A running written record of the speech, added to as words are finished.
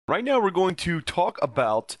Right now we're going to talk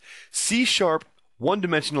about C-sharp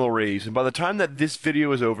one-dimensional arrays, and by the time that this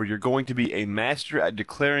video is over, you're going to be a master at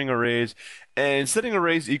declaring arrays and setting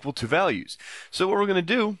arrays equal to values. So what we're going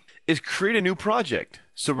to do is create a new project.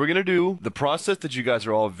 So we're going to do the process that you guys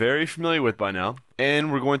are all very familiar with by now,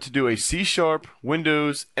 and we're going to do a C-sharp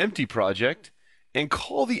Windows empty project and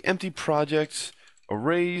call the empty project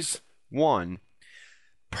Arrays1.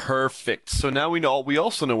 Perfect. So now we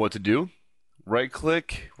also know what to do. Right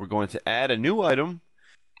click, we're going to add a new item,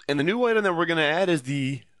 and the new item that we're going to add is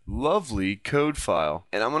the lovely code file,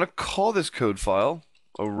 and I'm going to call this code file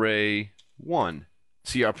Array1.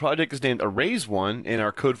 See, our project is named Arrays1 and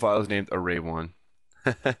our code file is named Array1.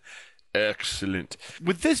 Excellent.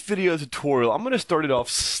 With this video tutorial, I'm going to start it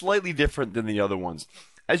off slightly different than the other ones.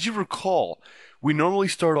 As you recall, we normally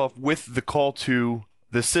start off with the call to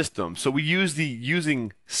the system. So we use the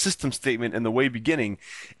using system statement in the way beginning,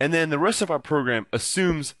 and then the rest of our program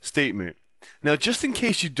assumes statement. Now, just in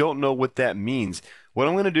case you don't know what that means, what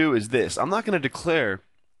I'm going to do is this. I'm not going to declare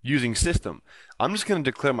using system. I'm just going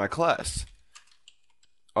to declare my class.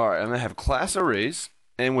 Alright, I'm going to have class arrays,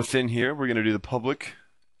 and within here we're going to do the public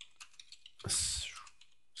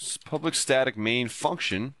static main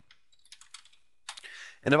function.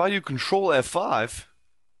 And if I do control F5,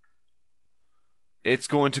 it's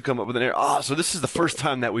going to come up with an error. So this is the first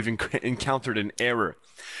time that we've encountered an error.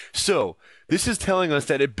 So this is telling us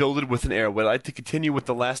that it builded with an error. Would I like to continue with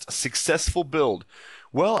the last successful build?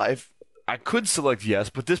 Well, I could select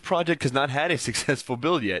yes, but this project has not had a successful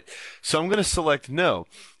build yet. So I'm going to select no.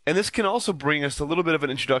 And this can also bring us a little bit of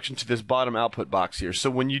an introduction to this bottom output box here.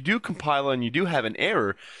 So when you do compile and you do have an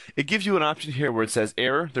error, it gives you an option here where it says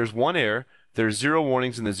error. There's one error, there's 0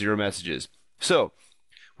 warnings, and there's 0 messages. So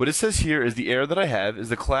what it says here is the error that I have is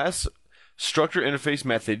the class structure interface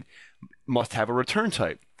method must have a return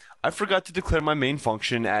type. I forgot to declare my main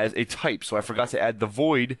function as a type, so I forgot to add the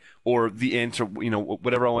void or the int or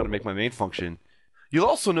whatever I want to make my main function. You'll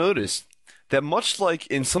also notice that much like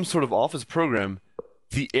in some sort of Office program,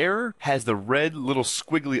 the error has the red little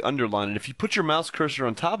squiggly underline, and if you put your mouse cursor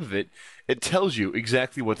on top of it, it tells you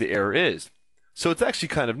exactly what the error is. So it's actually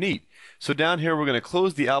kind of neat. So down here we're going to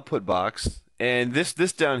close the output box. And this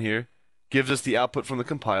down here gives us the output from the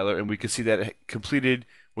compiler, and we can see that it completed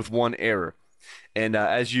with one error. And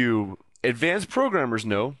as you advanced programmers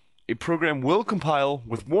know, a program will compile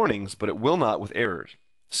with warnings, but it will not with errors.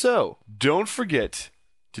 So don't forget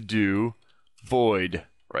to do void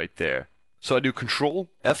right there. So I do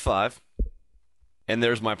control F5, and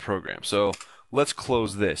there's my program. So let's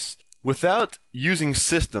close this. Without using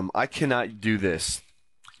system, I cannot do this.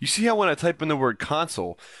 You see how when I type in the word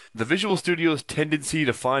console, the Visual Studio's tendency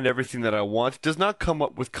to find everything that I want does not come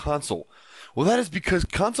up with console. Well, that is because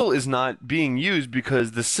console is not being used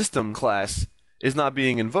because the system class is not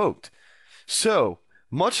being invoked. So,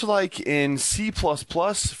 much like in C++,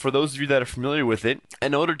 for those of you that are familiar with it,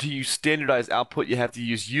 in order to use standardized output, you have to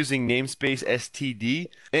use using namespace std.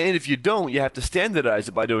 And if you don't, you have to standardize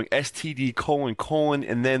it by doing std::,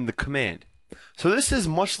 and then the command. So this is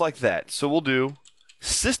much like that. So we'll do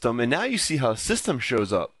system, and now you see how system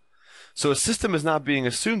shows up. So a system is not being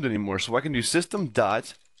assumed anymore. So I can do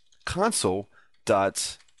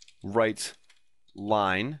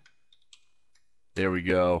system.console.writeLine. There we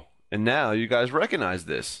go. And now you guys recognize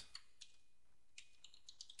this.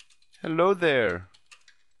 Hello there.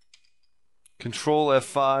 Control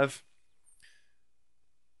F5.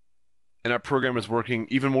 And our program is working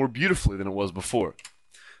even more beautifully than it was before.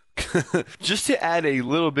 Just to add a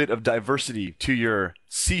little bit of diversity to your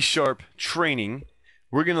C-sharp training,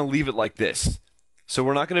 we're going to leave it like this. So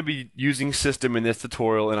we're not going to be using system in this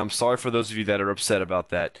tutorial, and I'm sorry for those of you that are upset about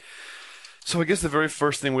that. So I guess the very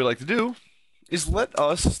first thing we like to do is let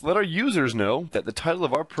our users know that the title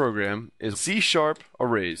of our program is C-sharp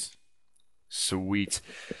arrays. Sweet.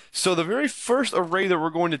 So the very first array that we're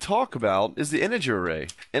going to talk about is the integer array.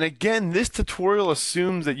 And again, this tutorial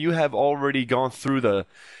assumes that you have already gone through the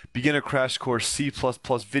beginner crash course C++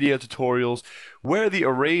 video tutorials where the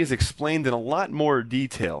array is explained in a lot more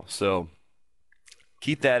detail. So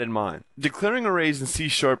keep that in mind. Declaring arrays in C#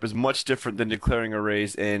 is much different than declaring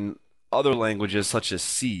arrays in other languages such as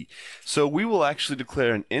C. So we will actually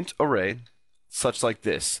declare an int array such like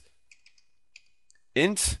this.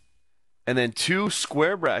 Int and then 2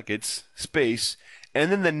 square brackets, space,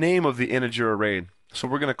 and then the name of the integer array. So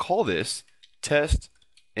we're going to call this test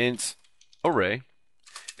int array,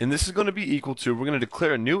 and this is going to be equal to, we're going to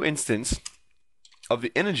declare a new instance of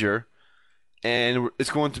the integer, and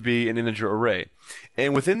it's going to be an integer array.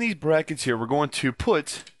 And within these brackets here, we're going to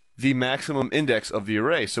put the maximum index of the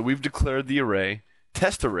array. So we've declared the array,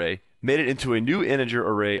 test array, made it into a new integer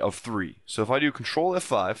array of 3. So if I do Control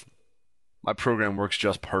F5, my program works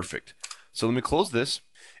just perfect. So let me close this,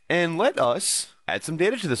 and let us add some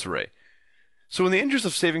data to this array. So in the interest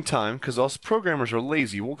of saving time, because us programmers are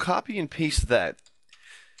lazy, we'll copy and paste that.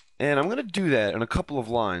 And I'm going to do that in a couple of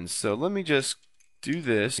lines. So let me just do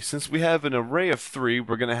this. Since we have an array of 3,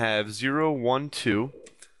 we're going to have 0, 1, 2,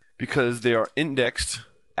 because they are indexed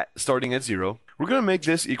starting at 0. We're going to make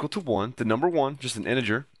this equal to 1, the number 1, just an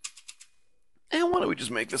integer. And why don't we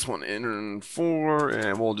just make this one in 4,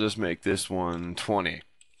 and we'll just make this one 20.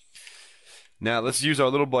 Now let's use our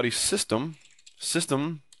little buddy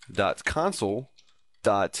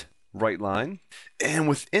system.console.writeLine, and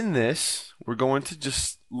within this we're going to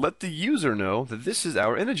just let the user know that this is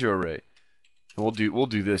our integer array. And we'll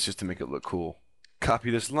do this just to make it look cool.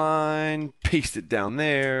 Copy this line, paste it down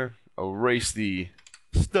there, erase the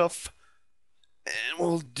stuff, and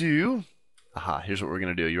we'll do. Here's what we're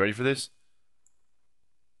gonna do. You ready for this?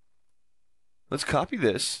 Let's copy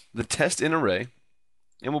this, the test in array,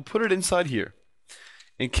 and we'll put it inside here.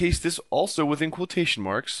 Encase this also within quotation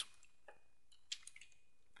marks.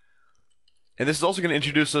 And this is also going to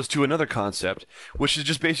introduce us to another concept, which is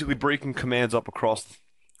just basically breaking commands up across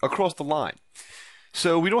the line.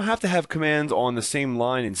 So we don't have to have commands on the same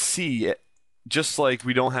line in C, just like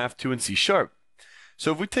we don't have to in C#. So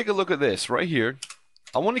if we take a look at this right here,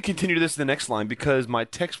 I want to continue this to the next line because my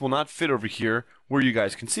text will not fit over here where you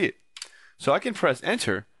guys can see it. So I can press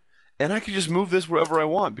enter, and I can just move this wherever I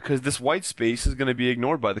want because this white space is going to be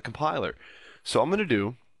ignored by the compiler. So I'm going to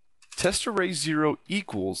do test array 0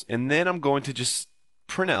 equals, and then I'm going to just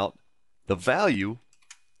print out the value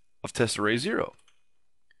of test array 0.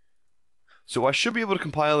 So I should be able to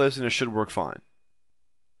compile this and it should work fine.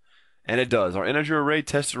 And it does. Our integer array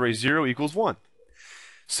test array 0 equals 1.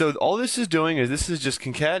 So all this is doing is this is just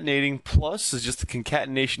concatenating, plus is just the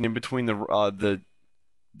concatenation in between the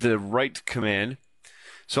right command.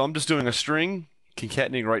 So I'm just doing a string,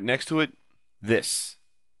 concatenating right next to it, this.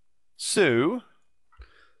 So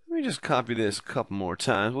let me just copy this a couple more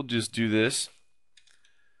times. We'll just do this.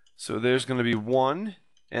 So there's going to be 1,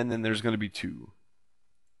 and then there's going to be 2.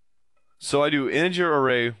 So I do integer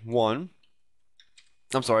array 1.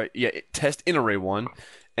 I'm sorry, yeah, test in array 1,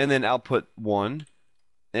 and then output 1.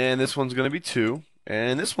 And this one's going to be 2,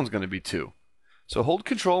 and this one's going to be 2. So hold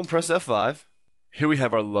Control and press F5. Here we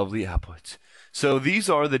have our lovely output. So these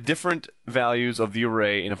are the different values of the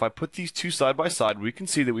array, and if I put these two side by side, we can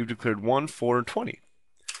see that we've declared 1, 4, and 20.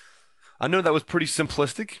 I know that was pretty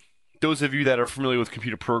simplistic. Those of you that are familiar with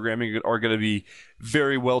computer programming are going to be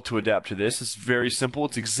very well to adapt to this. It's very simple.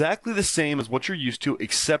 It's exactly the same as what you're used to,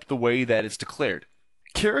 except the way that it's declared.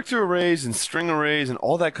 Character arrays and string arrays and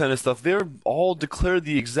all that kind of stuff, they're all declared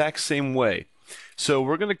the exact same way. So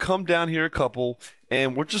we're going to come down here a couple,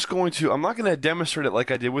 and we're just going to, I'm not going to demonstrate it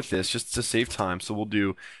like I did with this, just to save time. So we'll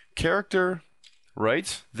do character,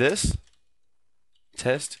 right, this,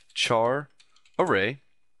 test, char, array.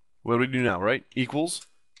 What do we do now, right? Equals,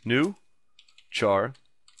 new, char,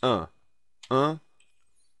 well, I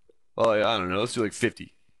don't know, let's do like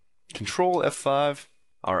 50. Control F5.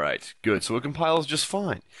 Alright, good. So it compiles just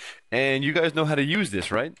fine. And you guys know how to use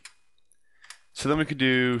this, right? So then we could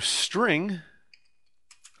do string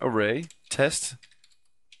array, test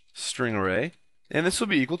string array, and this will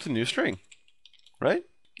be equal to new string, right?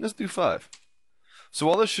 Let's do 5. So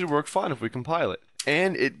all this should work fine if we compile it.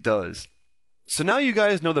 And it does. So now you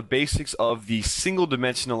guys know the basics of the single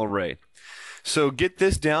dimensional array. So get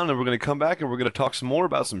this down and we're going to come back and we're going to talk some more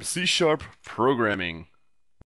about some C# programming.